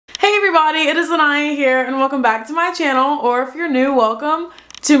everybody, it is Laniya here and welcome back to my channel, or if you're new, welcome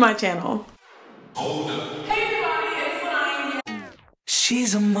to my channel. Hold up. Hey everybody, it's Laniya here.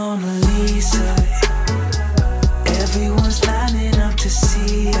 She's a Mona Lisa. Everyone's lining up to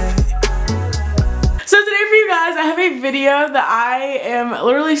see her. So today for you guys, I have a video that I am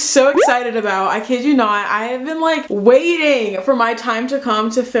literally so excited about. I kid you not. I have been like waiting for my time to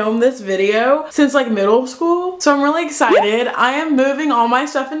come to film this video since like middle school. So I'm really excited. I am moving all my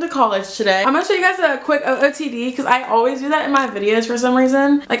stuff into college today. I'm gonna show you guys a quick OOTD because I always do that in my videos for some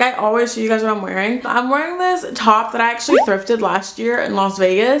reason. Like I always show you guys what I'm wearing. I'm wearing this top that I actually thrifted last year in Las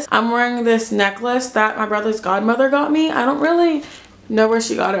Vegas. I'm wearing this necklace that my brother's godmother got me. I don't really know where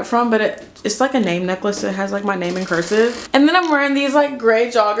she got it from, but it's like a name necklace. It has like my name in cursive. And then I'm wearing these like gray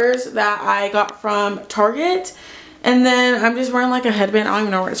joggers that I got from Target. And then I'm just wearing like a headband. I don't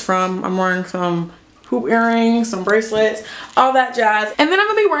even know where it's from. I'm wearing some hoop earrings, some bracelets, all that jazz. And then I'm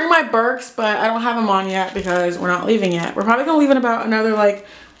gonna be wearing my Birks, but I don't have them on yet because we're not leaving yet. We're probably gonna leave in about another like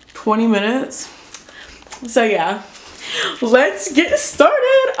 20 minutes. So yeah, let's get started.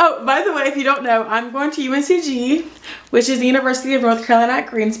 Oh, by the way, if you don't know, I'm going to UNCG, which is the University of North Carolina at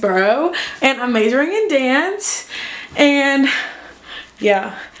Greensboro, and I'm majoring in dance. And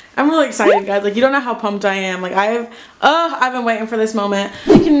yeah, I'm really excited, guys. Like, you don't know how pumped I am. Like, I've been waiting for this moment.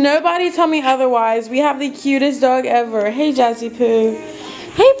 Can nobody tell me otherwise. We have the cutest dog ever. Hey, Jazzy Poo.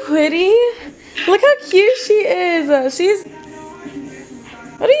 Hey, Pretty. Look how cute she is.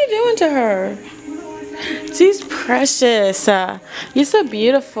 What are you doing to her? She's precious. You're so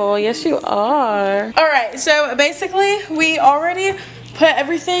beautiful. Yes, you are. Alright, so basically, we already put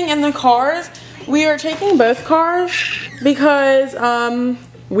everything in the cars. We are taking both cars because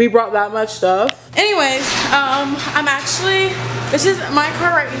we brought that much stuff. Anyways, this is my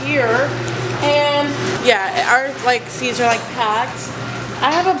car right here. And yeah, our like seats are like packed. I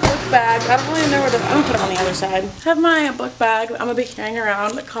have a book bag. I don't really know where I'm gonna put it on the other side. I have my book bag that I'm gonna be carrying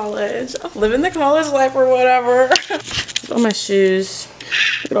around at college. I'm living the college life or whatever. Look at all my shoes.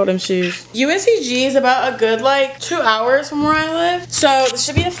 Look at all them shoes. UNCG is about a good like 2 hours from where I live. So this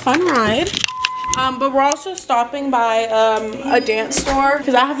should be a fun ride. But we're also stopping by a dance store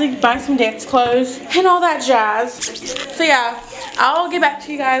because I have to buy some dance clothes and all that jazz. So yeah, I'll get back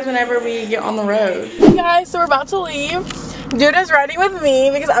to you guys whenever we get on the road. Hey guys, so we're about to leave. Duda's riding with me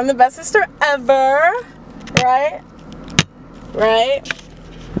because I'm the best sister ever. Right? Right?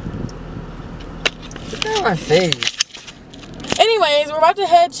 Look at my face. Anyways, we're about to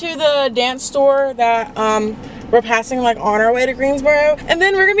head to the dance store that we're passing like on our way to Greensboro. And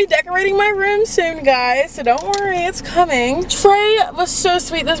then we're gonna be decorating my room soon, guys. So don't worry, it's coming. Trey was so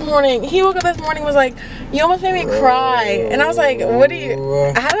sweet this morning. He woke up this morning and was like, you almost made me cry. And I was like, how did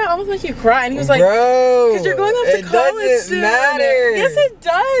I almost make you cry? And he was like, because you're going off to college soon. It doesn't matter. Yes, it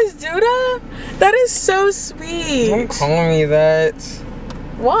does, Duda. That is so sweet. Don't call me that.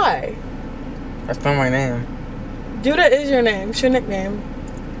 Why? That's not my name. Duda is your name. It's your nickname.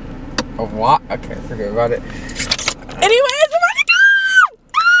 Of what? Okay, forget about it. Anyways, we're about to go!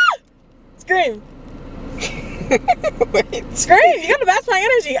 Ah! Scream. Wait. Scream. You gotta match my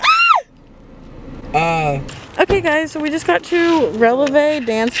energy. Ah! Okay, guys, so we just got to Releve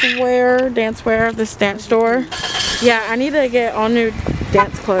Dancewear, this dance store. Yeah, I need to get all new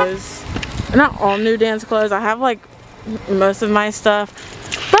dance clothes. Not all new dance clothes. I have like most of my stuff,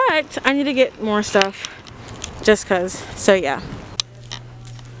 but I need to get more stuff just cause. So yeah.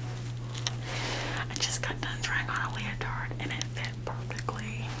 I just got done trying on a leotard and it fit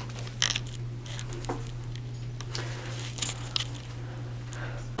perfectly.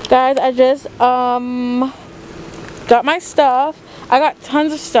 Guys, I just got my stuff. I got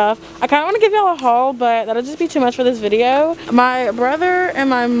tons of stuff. I kind of want to give y'all a haul, but that'll just be too much for this video. My brother and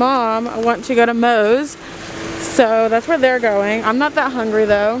my mom want to go to Moe's, so that's where they're going. I'm not that hungry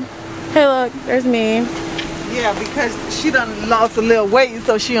though. Hey look, there's me. Yeah, because she done lost a little weight,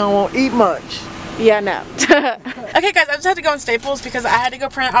 so she don't want to eat much. Yeah, no. Okay guys, I just had to go in Staples because I had to go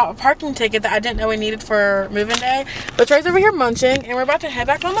print out a parking ticket that I didn't know we needed for moving day. But Trey's over here munching and we're about to head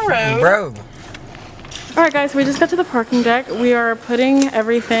back on the road. Bro. Alright guys, so we just got to the parking deck. We are putting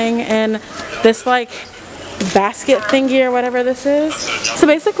everything in this like basket thingy or whatever this is. So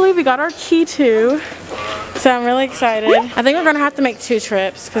basically we got our key too. So I'm really excited. I think we're gonna have to make 2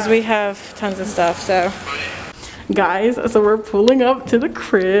 trips because we have tons of stuff. So guys, so we're pulling up to the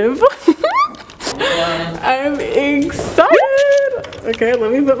crib. I'm excited. Okay,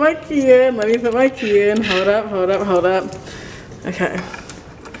 let me put my key in. Hold up. Okay.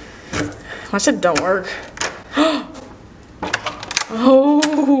 Watch it don't work.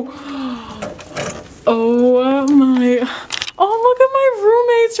 Oh my. Oh, look at my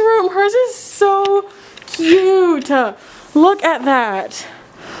roommate's room. Her cute. Look at that.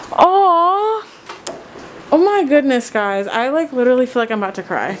 Aww. Oh my goodness, guys. I like literally feel like I'm about to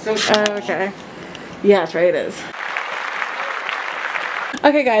cry. Okay. Yeah, that's right, it is.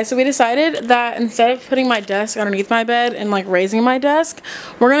 Okay guys, so we decided that instead of putting my desk underneath my bed and like raising my desk,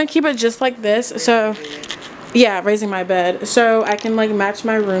 we're gonna keep it just like this. So yeah, raising my bed so I can like match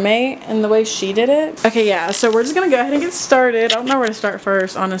my roommate and the way she did it. Okay, yeah, so we're just gonna go ahead and get started. I don't know where to start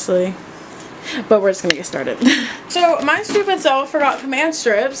first, honestly, but we're just gonna get started. So my stupid self forgot command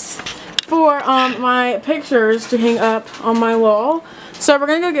strips for my pictures to hang up on my wall. So we're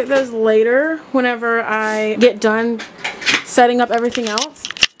gonna go get those later whenever I get done setting up everything else.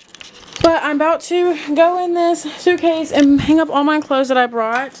 But I'm about to go in this suitcase and hang up all my clothes that I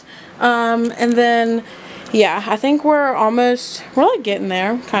brought. And then, yeah, I think we're like getting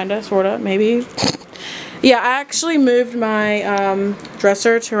there, kinda, sorta, maybe. Yeah, I actually moved my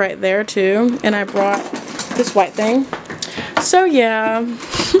dresser to right there too, and I brought this white thing. So yeah,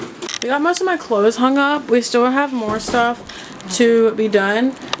 we got most of my clothes hung up. We still have more stuff to be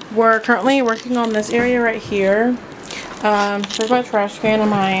done. We're currently working on this area right here. There's my trash can and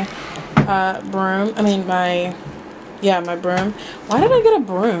my broom. I mean my broom. Why did I get a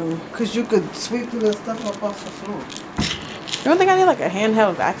broom? Because you could sweep the stuff up off the floor. You don't think I need like a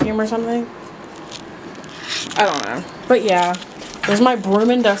handheld vacuum or something? I don't know. But yeah, there's my broom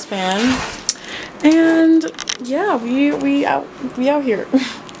and dustpan. And yeah, we out here.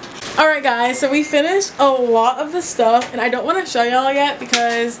 Alright guys, so we finished a lot of the stuff and I don't want to show y'all yet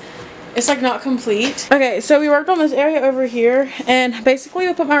because it's like not complete. Okay, so we worked on this area over here and basically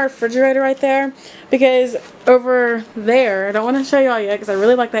we put my refrigerator right there because over there, I don't want to show y'all yet because I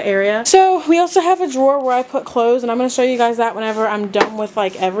really like that area. So we also have a drawer where I put clothes and I'm going to show you guys that whenever I'm done with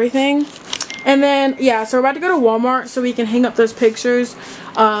like everything. And then yeah, so we're about to go to Walmart so we can hang up those pictures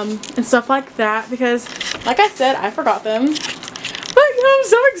and stuff like that because like I said, I forgot them. But yeah, I'm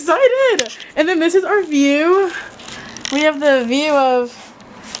so excited. And then this is our view. We have the view of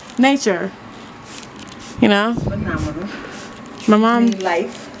nature, you know. Phenomenal. My mom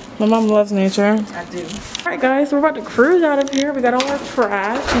loves nature. I do. All right guys, we're about to cruise out of here. We got all our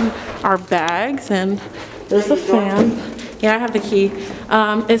trash and our bags and there's the fan. Yeah, I have the key.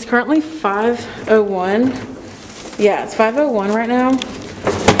 It's currently 5:01. Yeah, it's 5:01 right now.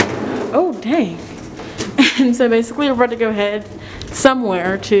 Oh dang. And so basically we're about to go ahead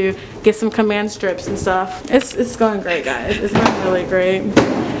somewhere to get some command strips and stuff. It's going great, guys. It's going really great.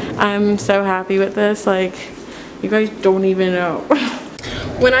 I'm so happy with this. Like, you guys don't even know.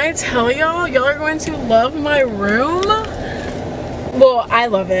 When I tell y'all, y'all are going to love my room. Well, I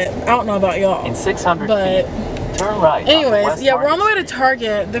love it. I don't know about y'all. In 600 but feet, turn right. anyways, yeah, we're on the way to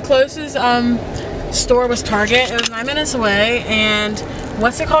Target. The closest store was Target. It was 9 minutes away, and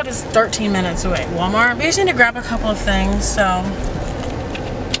what's it called is 13 minutes away. Walmart. We just need to grab a couple of things, so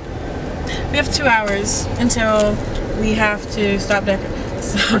we have 2 hours until we have to stop decorating.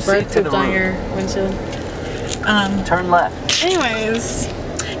 Proceed to the on room. your windshield. Turn left. Anyways,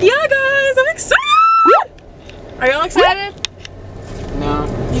 yeah, guys, I'm excited. Are y'all excited? No.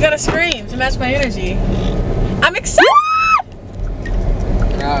 You gotta scream to match my energy. I'm excited.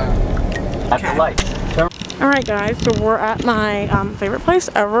 No. At the light. Turn. Alright guys, so we're at my favorite place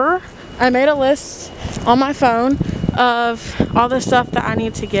ever. I made a list on my phone of all the stuff that I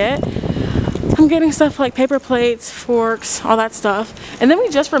need to get. I'm getting stuff like paper plates, forks, all that stuff. And then we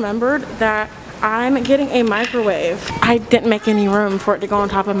just remembered that I'm getting a microwave. I didn't make any room for it to go on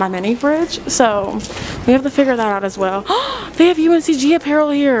top of my mini fridge, so we have to figure that out as well. They have UNCG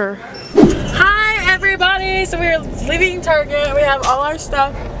apparel here. Hi everybody! So we're leaving Target. We have all our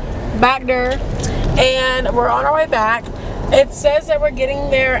stuff back there and we're on our way back. It says that we're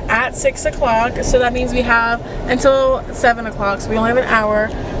getting there at 6 o'clock, so that means we have until 7 o'clock, so we only have an hour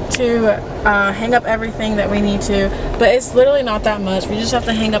to hang up everything that we need to, but it's literally not that much. We just have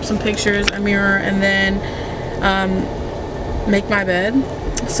to hang up some pictures, a mirror, and then make my bed.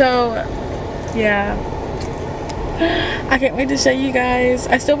 So yeah, I can't wait to show you guys.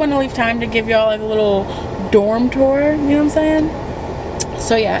 I still want to leave time to give y'all like a little dorm tour, you know what I'm saying?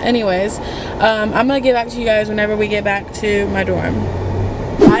 So yeah, anyways, I'm gonna get back to you guys whenever we get back to my dorm.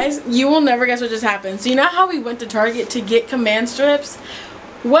 Guys, you will never guess what just happened. So you know how we went to Target to get command strips?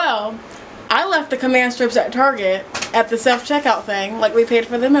 Well, I left the command strips at Target at the self-checkout thing, like we paid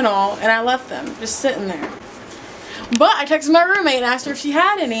for them and all, and I left them just sitting there. But I texted my roommate and asked her if she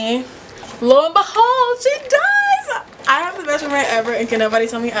had any. Lo and behold, she does! I have the best roommate ever and can nobody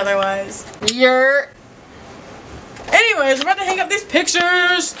tell me otherwise. Anyways, we're about to hang up these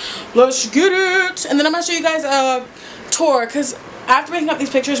pictures. Let's get it. And then I'm going to show you guys a tour, because after we hang up these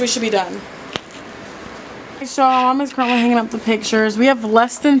pictures, we should be done. So mom is currently hanging up the pictures. We have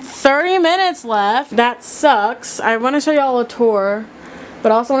less than 30 minutes left. That sucks. I want to show y'all a tour,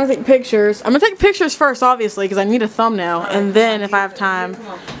 but I also want to take pictures. I'm gonna take pictures first, obviously, because I need a thumbnail, and then if I have time,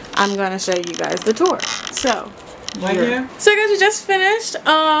 I'm gonna show you guys the tour. So Right here. So guys, we just finished.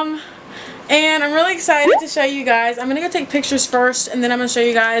 And I'm really excited to show you guys. I'm gonna go take pictures first, and then I'm gonna show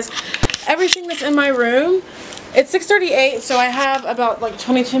you guys everything that's in my room. It's 6:38, so I have about like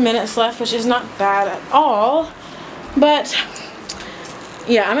 22 minutes left, which is not bad at all. But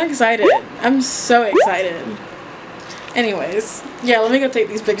yeah, I'm excited. I'm so excited. Anyways, yeah, let me go take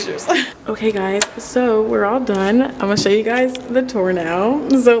these pictures. Okay guys, so we're all done. I'm gonna show you guys the tour now.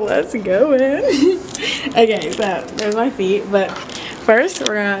 So let's go in. Okay, so there's my feet, but first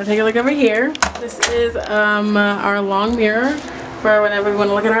we're gonna take a look over here. This is our long mirror for whenever we want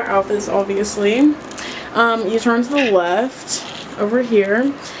to look at our outfits, obviously. You turn to the left over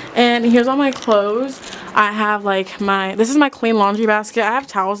here, and here's all my clothes. I have like this is my clean laundry basket. I have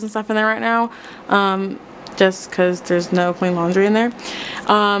towels and stuff in there right now. Just because there's no clean laundry in there.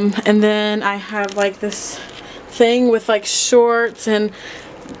 And then I have like this thing with like shorts and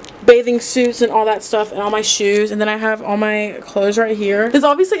bathing suits and all that stuff, and all my shoes, and then I have all my clothes right here. This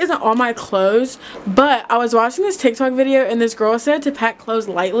obviously isn't all my clothes, but I was watching this TikTok video and this girl said to pack clothes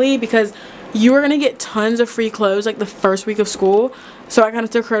lightly because you are gonna get tons of free clothes like the first week of school. So I kind of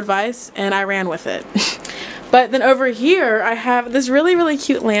took her advice and I ran with it. But then over here I have this really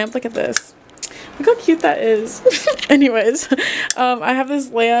cute lamp. Look at this. Look how cute that is. Anyways, I have this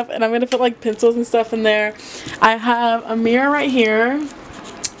lamp, and I'm gonna put like pencils and stuff in there. I have a mirror right here.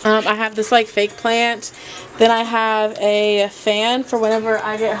 I have this like fake plant. Then I have a fan for whenever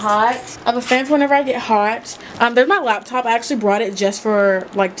I get hot. I have a fan for whenever I get hot. There's my laptop. I actually brought it just for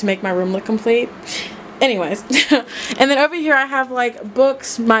like to make my room look complete. Anyways, and then over here I have like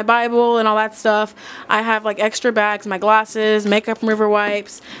books, my Bible, and all that stuff. I have like extra bags, my glasses, makeup remover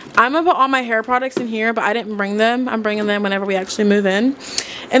wipes. I'm gonna put all my hair products in here, but I didn't bring them. I'm bringing them whenever we actually move in.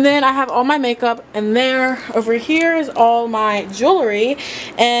 And then I have all my makeup in there. Over here is all my jewelry,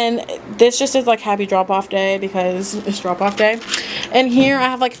 and this just is like happy drop-off day because it's drop-off day. And here I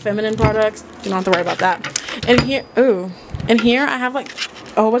have like feminine products. You don't have to worry about that. And here, and here I have like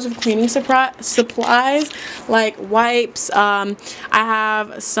a whole bunch of cleaning supplies like wipes. I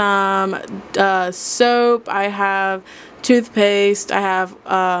have some soap, I have toothpaste, I have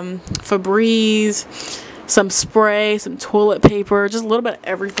Febreze, some spray, some toilet paper, just a little bit of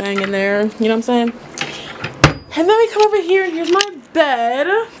everything in there, you know what I'm saying? And then we come over here and here's my bed.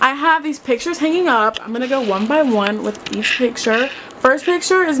 I have these pictures hanging up. I'm gonna go one by one with each picture. First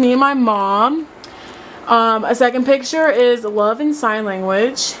picture is me and my mom. A second picture is love in sign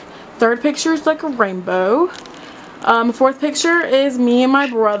language. Third picture is like a rainbow. Fourth picture is me and my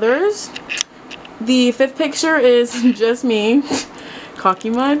brothers. The fifth picture is just me. Cocky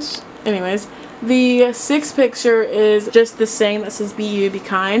much? Anyways. The sixth picture is just the saying that says be you, be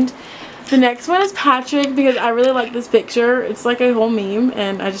kind. The next one is Patrick because I really like this picture. It's like a whole meme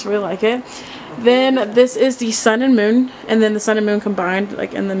and I just really like it. Then this is the sun and moon, and then the sun and moon combined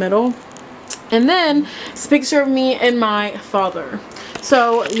like in the middle. And then it's a picture of me and my father.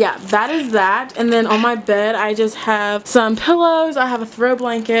 So yeah, that is that. And then on my bed I just have some pillows, I have a throw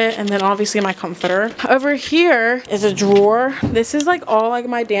blanket, and then obviously my comforter. Over here is a drawer. This is like all like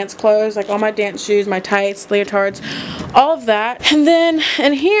my dance clothes, like all my dance shoes, my tights, leotards, all of that. And then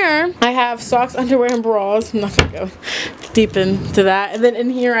in here I have socks, underwear, and bras. I'm not gonna go deep into that. And then in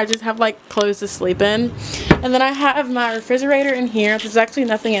here I just have like clothes to sleep in. And then I have my refrigerator in here. There's actually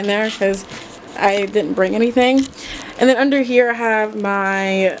nothing in there because I didn't bring anything. And then under here I have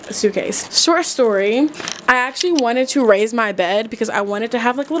my suitcase. Short story, I actually wanted to raise my bed because I wanted to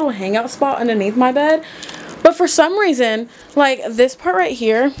have like a little hangout spot underneath my bed. But for some reason, like this part right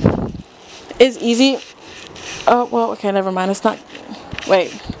here is easy. Oh, well, okay, never mind. It's not,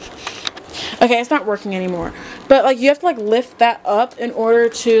 wait. Okay, it's not working anymore. But like you have to like lift that up in order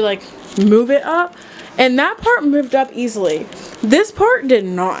to like move it up. And that part moved up easily. This part did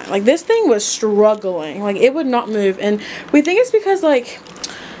not. Like this thing was struggling. Like it would not move. And we think it's because like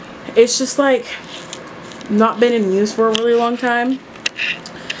it's just like not been in use for a really long time.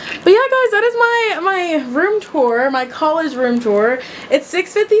 But yeah guys, that is my room tour, my college room tour. It's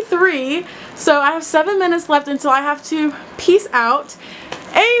 6:53, so I have 7 minutes left until I have to peace out.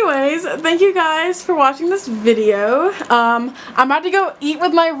 Anyways, thank you guys for watching this video. I'm about to go eat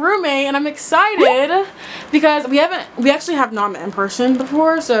with my roommate and I'm excited because we actually have not met in person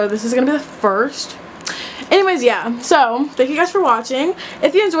before, so this is gonna be the first. Anyways, yeah, so thank you guys for watching.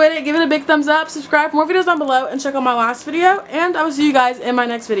 If you enjoyed it, give it a big thumbs up, subscribe for more videos down below, and check out my last video, and I will see you guys in my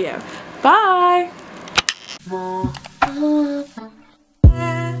next video. Bye! more.